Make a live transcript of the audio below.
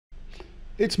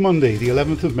It's Monday, the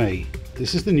 11th of May.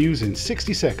 This is the news in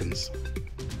 60 seconds.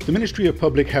 The Ministry of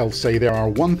Public Health say there are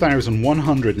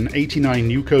 1,189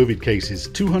 new COVID cases,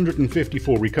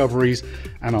 254 recoveries,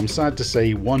 and I'm sad to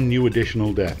say, one new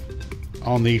additional death.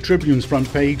 On the Tribune's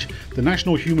front page, the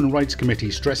National Human Rights Committee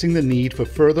stressing the need for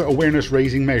further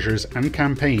awareness-raising measures and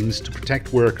campaigns to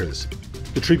protect workers.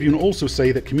 The Tribune also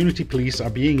say that community police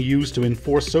are being used to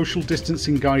enforce social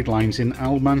distancing guidelines in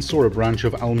Al Mansoura branch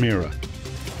of Almira.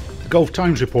 The Gulf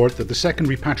Times report that the second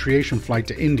repatriation flight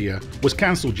to India was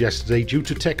cancelled yesterday due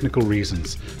to technical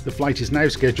reasons. The flight is now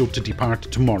scheduled to depart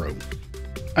tomorrow.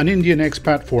 An Indian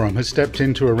expat forum has stepped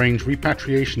in to arrange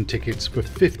repatriation tickets for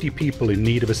 50 people in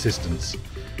need of assistance.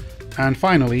 And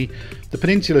finally, the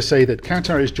Peninsula say that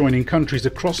Qatar is joining countries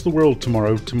across the world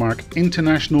tomorrow to mark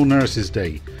International Nurses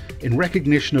Day in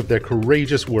recognition of their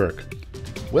courageous work.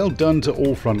 Well done to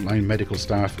all frontline medical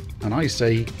staff, and I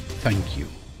say thank you.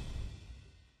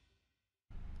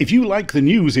 If you like the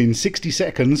news in 60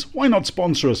 seconds, why not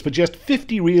sponsor us for just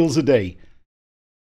 50 reals a day?